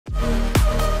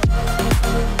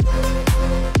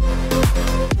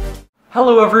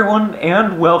Hello everyone,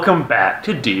 and welcome back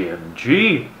to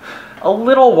DMG. A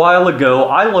little while ago,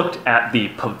 I looked at the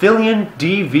Pavilion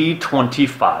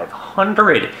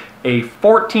DV4, a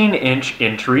 14-inch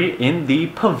entry in the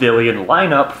Pavilion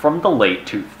lineup from the late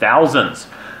 2000s.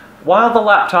 While the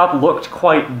laptop looked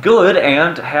quite good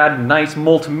and had nice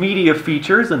multimedia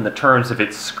features in the terms of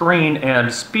its screen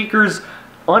and speakers,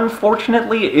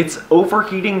 unfortunately its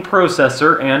overheating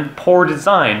processor and poor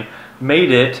design made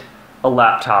it a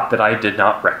laptop that I did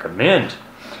not recommend.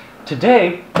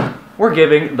 Today, we're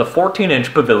giving the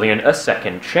 14-inch Pavilion a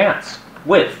second chance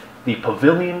with the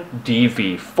Pavilion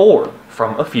DV4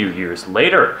 from a few years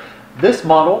later. This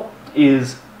model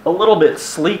is a little bit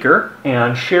sleeker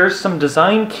and shares some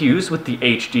design cues with the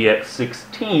HDX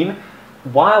 16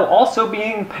 while also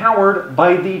being powered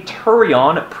by the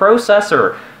Radeon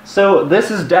processor. So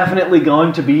this is definitely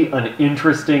going to be an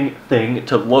interesting thing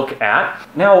to look at.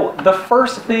 Now, the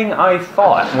first thing I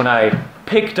thought when I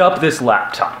picked up this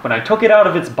laptop, when I took it out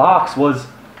of its box, was,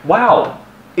 wow,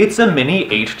 it's a mini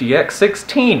HDX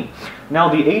 16. Now,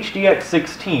 the HDX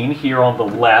 16 here on the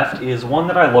left is one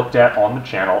that I looked at on the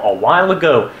channel a while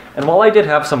ago, and while I did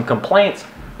have some complaints,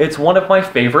 it's one of my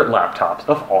favorite laptops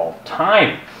of all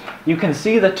time. You can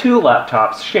see the two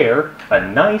laptops share a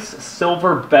nice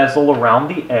silver bezel around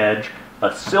the edge,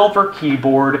 a silver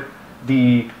keyboard,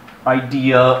 the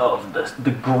idea of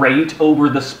the grate over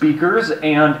the speakers,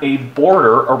 and a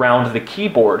border around the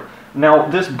keyboard. Now,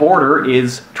 this border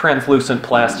is translucent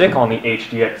plastic on the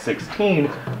HDX 16,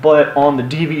 but on the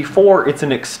DV4 it's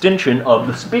an extension of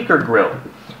the speaker grill.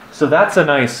 So that's a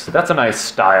nice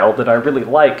style that I really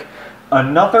like.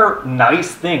 Another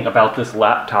nice thing about this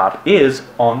laptop is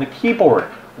on the keyboard.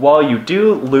 While you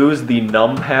do lose the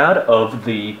numpad of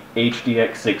the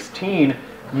HDX 16,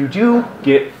 you do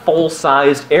get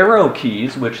full-sized arrow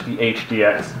keys, which the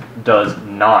HDX does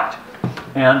not.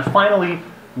 And finally,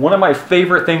 one of my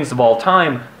favorite things of all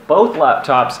time, both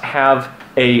laptops have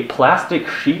a plastic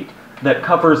sheet that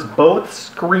covers both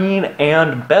screen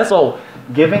and bezel,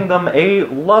 giving them a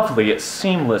lovely,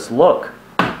 seamless look.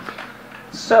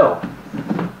 So,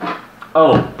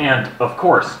 oh, and of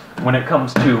course, when it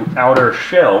comes to outer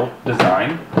shell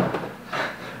design,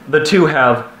 the two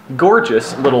have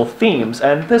gorgeous little themes,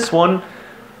 and this one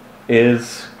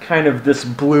is kind of this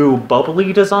blue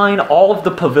bubbly design. All of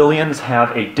the Pavilions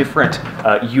have a different,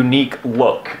 unique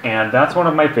look, and that's one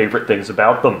of my favorite things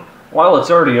about them. While it's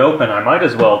already open, I might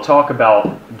as well talk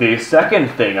about the second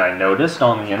thing I noticed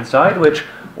on the inside, which,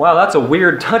 wow, that's a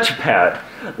weird touchpad.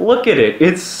 Look at it,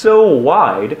 it's so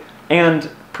wide and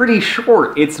pretty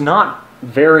short. It's not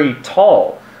very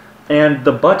tall, and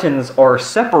the buttons are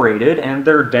separated and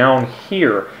they're down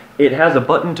here. It has a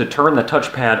button to turn the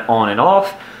touchpad on and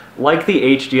off. Like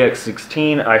the HDX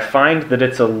 16, I find that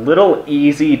it's a little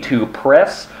easy to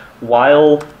press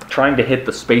while trying to hit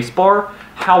the spacebar.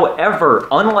 However,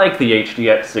 unlike the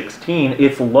HDX 16,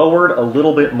 it's lowered a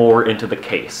little bit more into the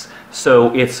case,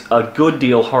 so it's a good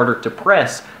deal harder to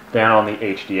press than on the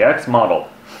HDX model.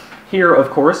 Here, of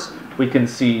course, we can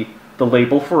see the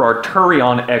label for our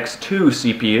Radeon X2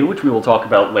 CPU, which we will talk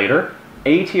about later,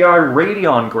 ATI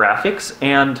Radeon graphics,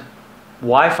 and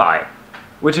Wi-Fi,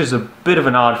 which is a bit of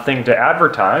an odd thing to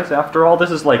advertise. After all,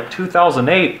 this is like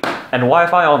 2008, and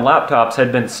Wi-Fi on laptops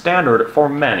had been standard for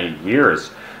many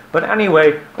years. But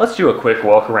anyway, let's do a quick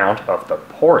walk around of the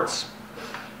ports.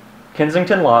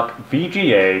 Kensington lock,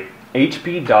 VGA,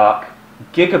 HP dock,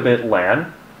 gigabit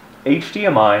LAN,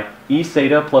 HDMI,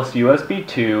 eSATA plus USB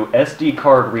 2, SD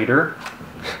card reader,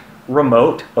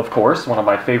 remote, of course, one of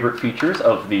my favorite features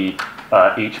of the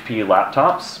HP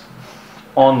laptops.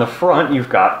 On the front, you've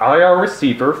got IR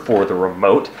receiver for the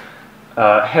remote,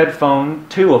 headphone,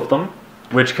 two of them,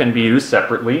 which can be used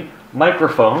separately,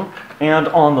 microphone, and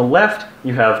on the left,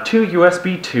 you have two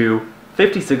USB 2,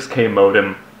 56K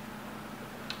modem,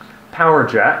 power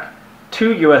jack,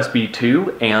 two USB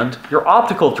 2, and your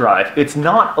optical drive. It's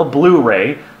not a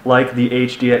Blu-ray like the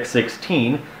HDX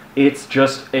 16, it's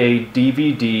just a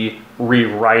DVD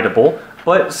rewritable,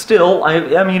 but still,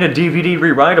 I mean, a DVD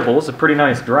rewritable is a pretty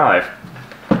nice drive.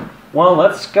 Well,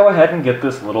 let's go ahead and get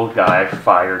this little guy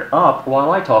fired up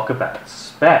while I talk about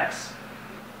specs.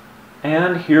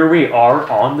 And here we are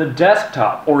on the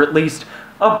desktop, or at least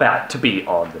about to be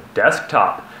on the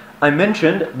desktop. I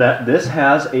mentioned that this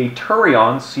has a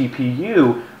Radeon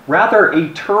CPU, rather a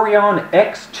Radeon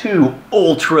X2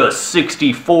 Ultra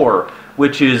 64,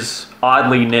 which is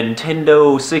oddly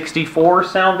Nintendo 64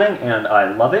 sounding, and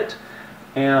I love it.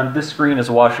 And this screen is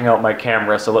washing out my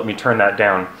camera, so let me turn that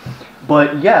down.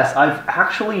 But yes, I've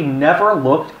actually never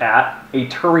looked at a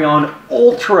Radeon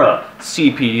Ultra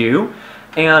CPU,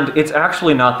 and it's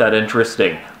actually not that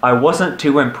interesting. I wasn't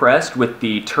too impressed with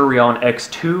the Turion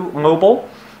X2 mobile,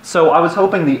 so I was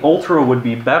hoping the Ultra would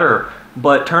be better,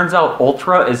 but turns out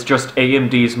Ultra is just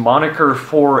AMD's moniker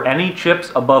for any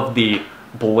chips above the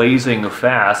blazing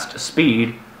fast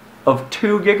speed of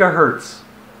 2 GHz.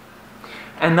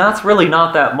 And that's really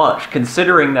not that much,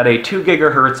 considering that a 2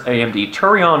 GHz AMD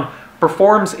Turion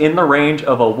performs in the range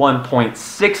of a 1.6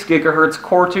 GHz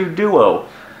Core 2 Duo.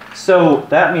 So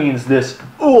that means this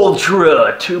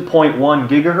Ultra 2.1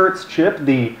 GHz chip,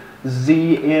 the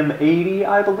ZM80,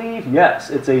 I believe? Yes,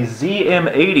 it's a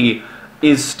ZM80,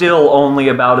 is still only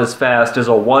about as fast as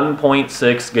a 1.6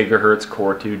 GHz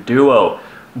Core 2 Duo,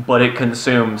 but it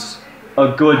consumes a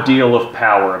good deal of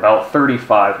power, about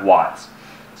 35 watts.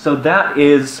 So that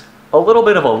is a little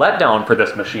bit of a letdown for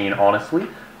this machine, honestly,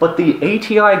 but the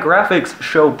ATI graphics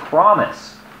show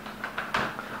promise.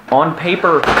 On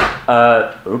paper,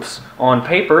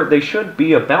 they should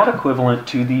be about equivalent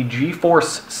to the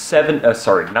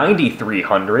GeForce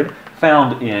 9300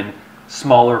 found in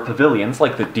smaller pavilions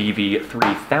like the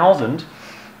DV3000.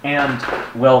 And,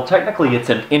 well, technically it's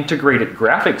an integrated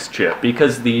graphics chip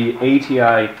because the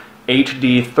ATI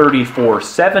HD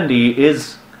 3470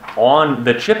 is on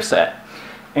the chipset.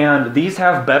 And these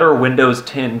have better Windows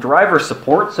 10 driver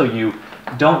support, so you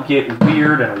don't get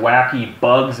weird and wacky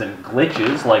bugs and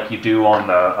glitches like you do on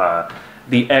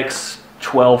the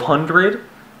X1200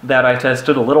 that I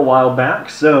tested a little while back.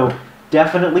 So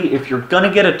definitely, if you're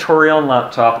gonna get a Turion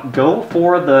laptop, go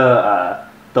for the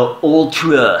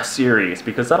Ultra series,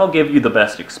 because that'll give you the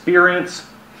best experience.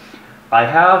 I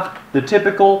have the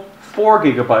typical 4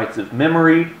 GB of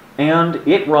memory, and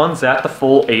it runs at the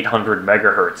full 800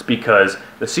 MHz because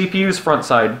the CPU's front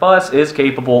side bus is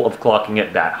capable of clocking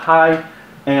it that high.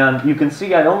 And you can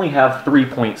see I only have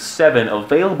 3.7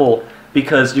 available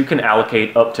because you can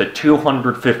allocate up to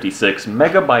 256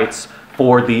 megabytes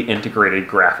for the integrated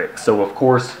graphics. So of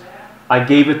course, I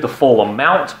gave it the full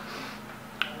amount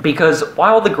because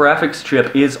while the graphics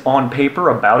chip is on paper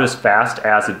about as fast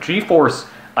as a GeForce,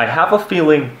 I have a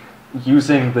feeling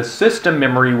using the system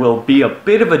memory will be a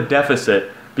bit of a deficit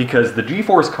because the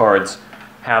GeForce cards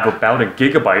have about a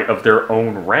gigabyte of their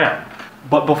own RAM.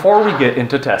 But before we get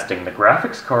into testing the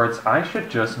graphics cards, I should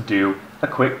just do a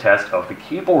quick test of the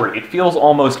keyboard. It feels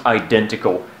almost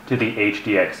identical to the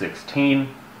HDX 16.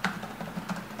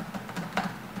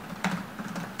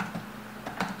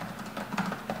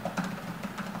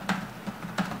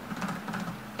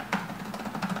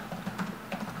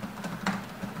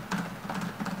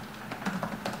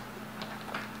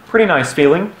 Pretty nice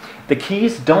feeling. The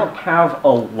keys don't have a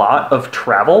lot of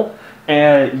travel,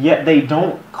 and yet they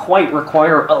don't quite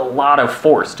require a lot of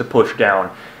force to push down.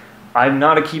 I'm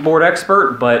not a keyboard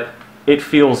expert, but it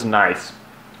feels nice.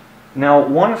 Now,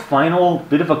 one final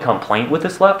bit of a complaint with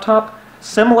this laptop,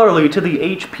 similarly to the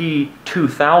HP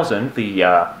 2000,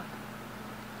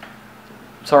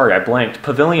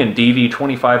 Pavilion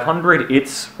DV4,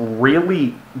 it's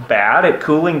really bad at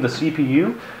cooling the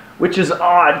CPU, which is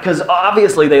odd, because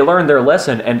obviously they learned their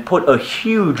lesson and put a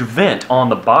huge vent on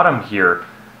the bottom here.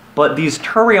 But these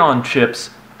Turion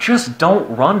chips just don't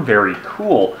run very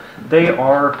cool. They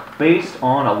are based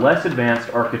on a less advanced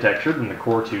architecture than the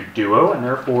Core 2 Duo, and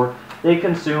therefore they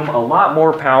consume a lot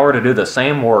more power to do the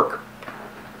same work.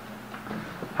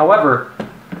 However,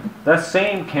 the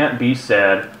same can't be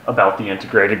said about the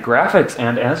integrated graphics,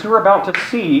 and as you're about to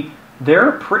see,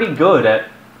 they're pretty good at...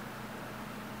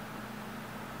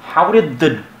 How did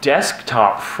the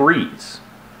desktop freeze?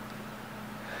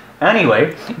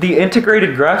 Anyway, the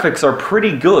integrated graphics are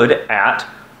pretty good at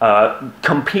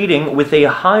competing with a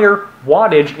higher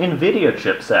wattage Nvidia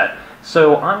chipset,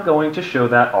 so I'm going to show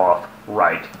that off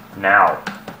right now.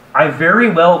 I very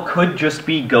well could just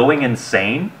be going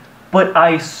insane, but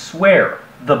I swear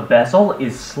the bezel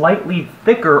is slightly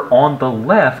thicker on the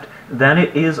left than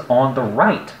it is on the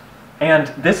right. And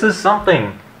this is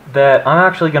something that I'm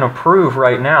actually going to prove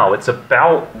right now. It's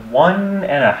about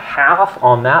 1.5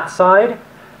 on that side,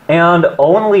 and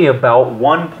only about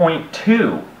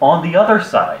 1.2 on the other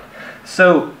side.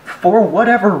 So, for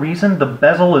whatever reason, the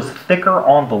bezel is thicker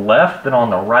on the left than on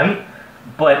the right,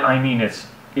 but I mean,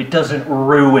 it doesn't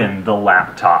ruin the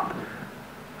laptop.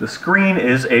 The screen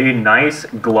is a nice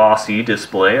glossy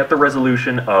display at the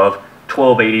resolution of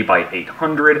 1280 by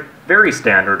 800, very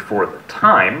standard for the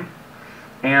time.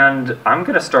 And I'm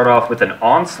going to start off with an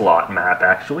Onslaught map,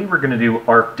 actually. We're going to do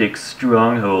Arctic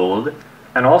Stronghold,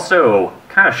 and also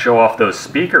kind of show off those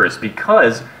speakers,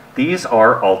 because these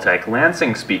are Altec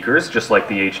Lansing speakers, just like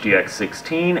the HDX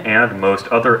 16 and most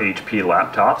other HP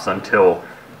laptops until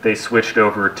they switched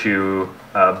over to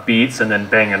Beats and then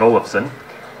Bang & Olufsen.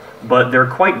 but they're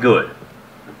quite good.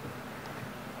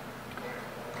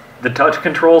 The touch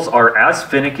controls are as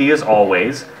finicky as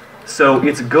always, so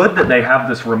it's good that they have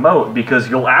this remote because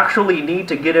you'll actually need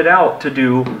to get it out to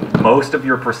do most of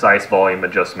your precise volume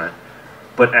adjustment.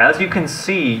 But as you can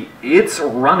see, it's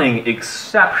running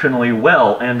exceptionally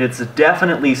well, and it's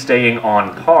definitely staying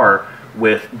on par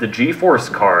with the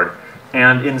GeForce card.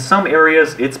 And in some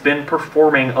areas, it's been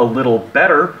performing a little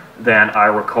better than I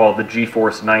recall the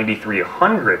GeForce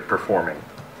 9300 performing.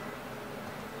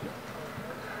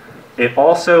 It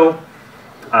also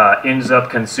ends up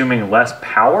consuming less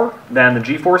power than the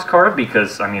GeForce card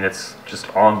because, I mean, it's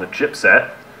just on the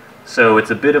chipset. So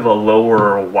it's a bit of a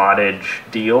lower wattage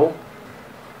deal.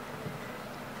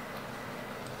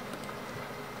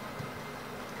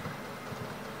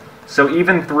 So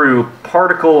even through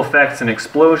particle effects and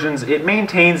explosions, it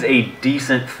maintains a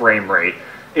decent frame rate.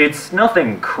 It's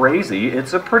nothing crazy.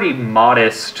 It's a pretty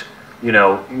modest, you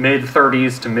know,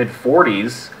 mid-30s to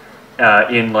mid-40s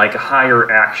in like higher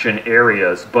action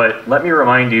areas. But let me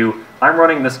remind you, I'm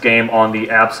running this game on the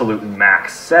absolute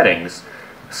max settings.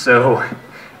 So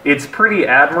it's pretty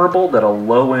admirable that a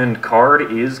low-end card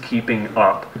is keeping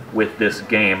up with this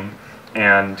game.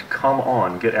 And come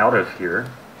on, get out of here.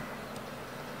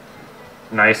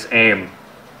 Nice aim.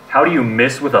 How do you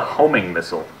miss with a homing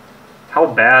missile? How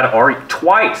bad are you?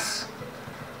 Twice!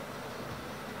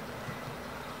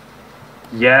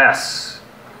 Yes.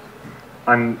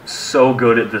 I'm so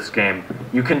good at this game.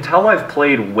 You can tell I've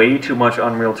played way too much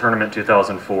Unreal Tournament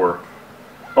 2004.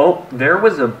 Oh, there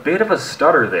was a bit of a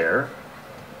stutter there.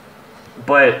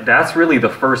 But that's really the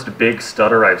first big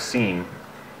stutter I've seen.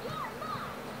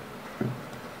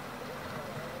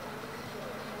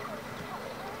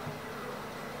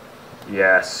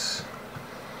 Yes.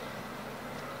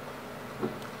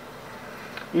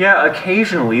 Yeah,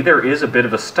 occasionally there is a bit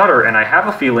of a stutter, and I have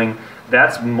a feeling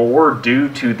that's more due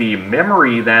to the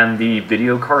memory than the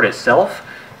video card itself.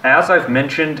 As I've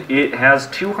mentioned, it has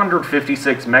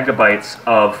 256 megabytes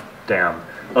of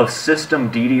system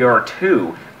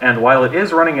DDR2, and while it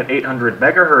is running at 800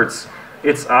 megahertz,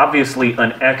 it's obviously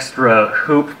an extra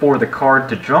hoop for the card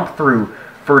to jump through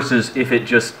versus if it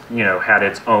just, you know, had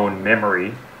its own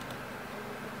memory.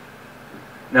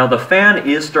 Now the fan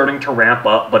is starting to ramp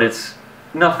up, but it's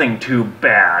nothing too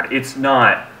bad. It's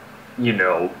not, you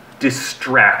know,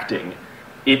 distracting.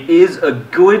 It is a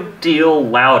good deal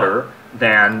louder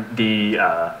than the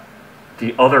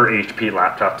other HP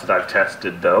laptops that I've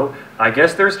tested, though. I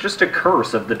guess there's just a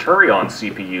curse of the Turion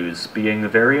CPUs being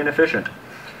very inefficient.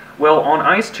 Well, on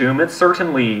Icetomb, it's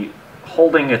certainly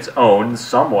holding its own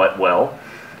somewhat well.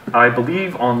 I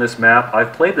believe on this map,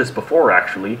 I've played this before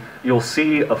actually, you'll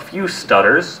see a few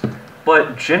stutters,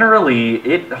 but generally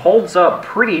it holds up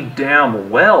pretty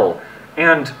damn well.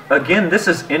 And again, this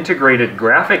is integrated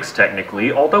graphics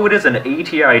technically, although it is an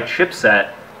ATI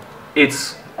chipset,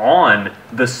 it's on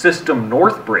the system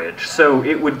North Bridge, so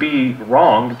it would be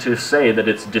wrong to say that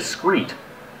it's discrete.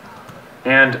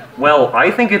 And, well, I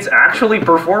think it's actually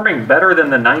performing better than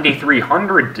the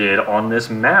 9300 did on this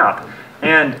map.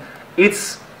 And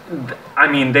it's,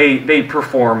 I mean, they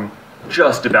perform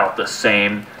just about the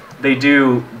same. They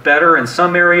do better in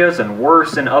some areas and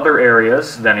worse in other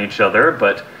areas than each other,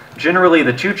 but generally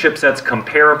the two chipsets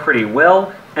compare pretty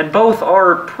well, and both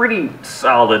are pretty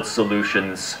solid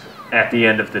solutions at the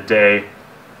end of the day.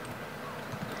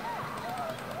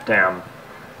 Damn.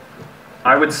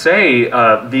 I would say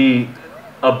the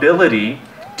ability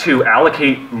to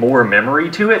allocate more memory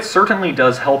to it certainly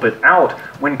does help it out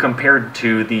when compared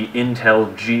to the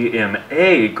Intel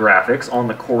GMA graphics on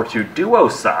the Core 2 Duo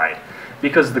side,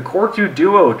 because the Core 2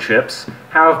 Duo chips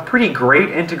have pretty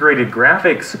great integrated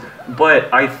graphics,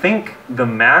 but I think the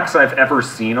max I've ever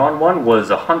seen on one was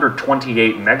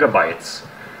 128 megabytes.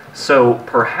 So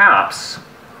perhaps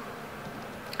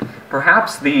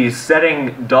the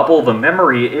setting double the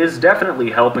memory is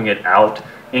definitely helping it out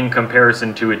in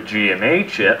comparison to a GMA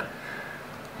chip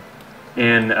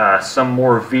in some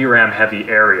more VRAM heavy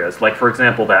areas, like for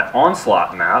example that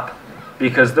Onslaught map,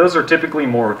 because those are typically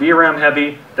more VRAM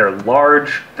heavy, they're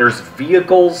large, there's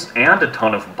vehicles and a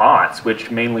ton of bots, which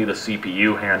mainly the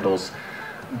CPU handles.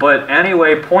 But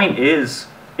anyway, point is,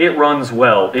 it runs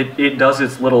well. It does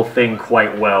its little thing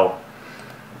quite well.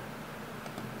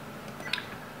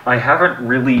 I haven't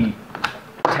really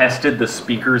tested the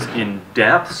speakers in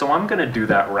depth, so I'm going to do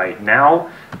that right now.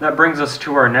 That brings us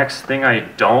to our next thing I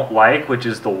don't like, which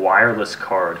is the wireless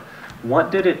card.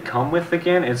 What did it come with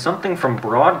again? It's something from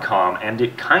Broadcom, and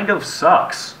it kind of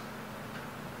sucks.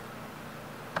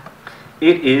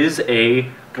 It is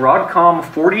a Broadcom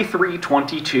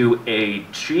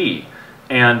 4322AG,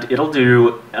 and it'll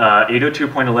do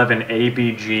 802.11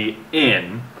 ABG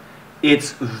in.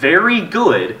 It's very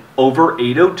good over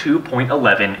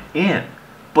 802.11 in.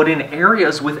 But in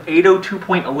areas with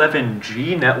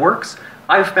 802.11g networks,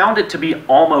 I've found it to be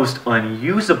almost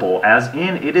unusable, as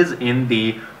in it is in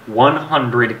the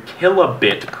 100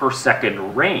 kilobit per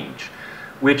second range,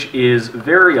 which is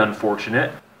very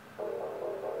unfortunate.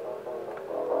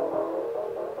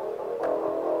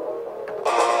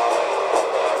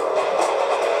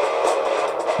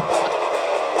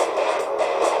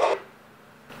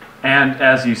 And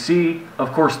as you see,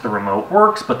 of course the remote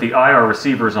works, but the IR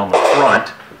receiver is on the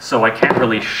front, so I can't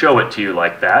really show it to you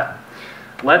like that.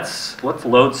 Let's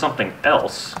load something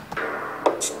else.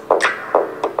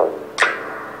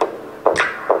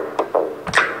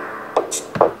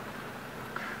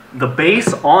 The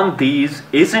bass on these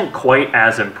isn't quite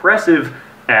as impressive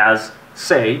as,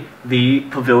 say, the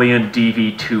Pavilion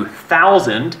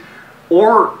DV2000,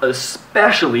 or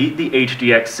especially the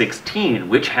HDX 16,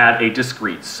 which had a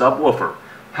discrete subwoofer.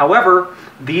 However,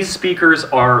 these speakers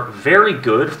are very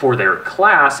good for their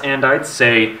class, and I'd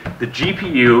say the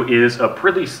GPU is a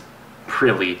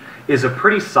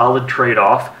pretty solid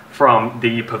trade-off from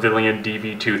the Pavilion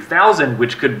DV2000,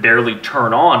 which could barely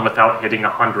turn on without hitting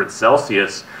 100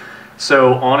 Celsius.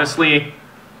 So honestly,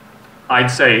 I'd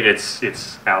say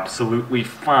it's absolutely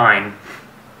fine.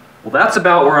 Well, that's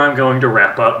about where I'm going to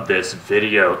wrap up this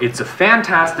video. It's a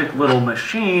fantastic little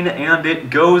machine, and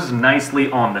it goes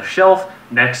nicely on the shelf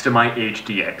next to my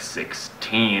HDX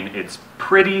 16. It's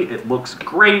pretty, it looks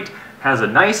great, has a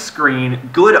nice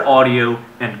screen, good audio,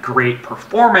 and great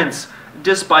performance,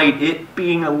 despite it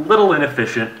being a little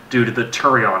inefficient due to the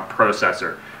Turion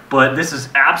processor. But this is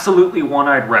absolutely one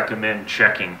I'd recommend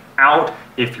checking out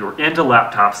if you're into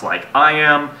laptops like I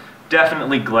am.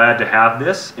 Definitely glad to have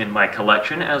this in my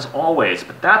collection as always,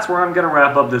 but that's where I'm going to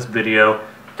wrap up this video.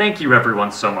 Thank you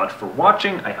everyone so much for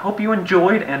watching. I hope you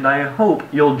enjoyed, and I hope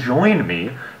you'll join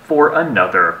me for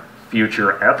another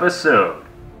future episode.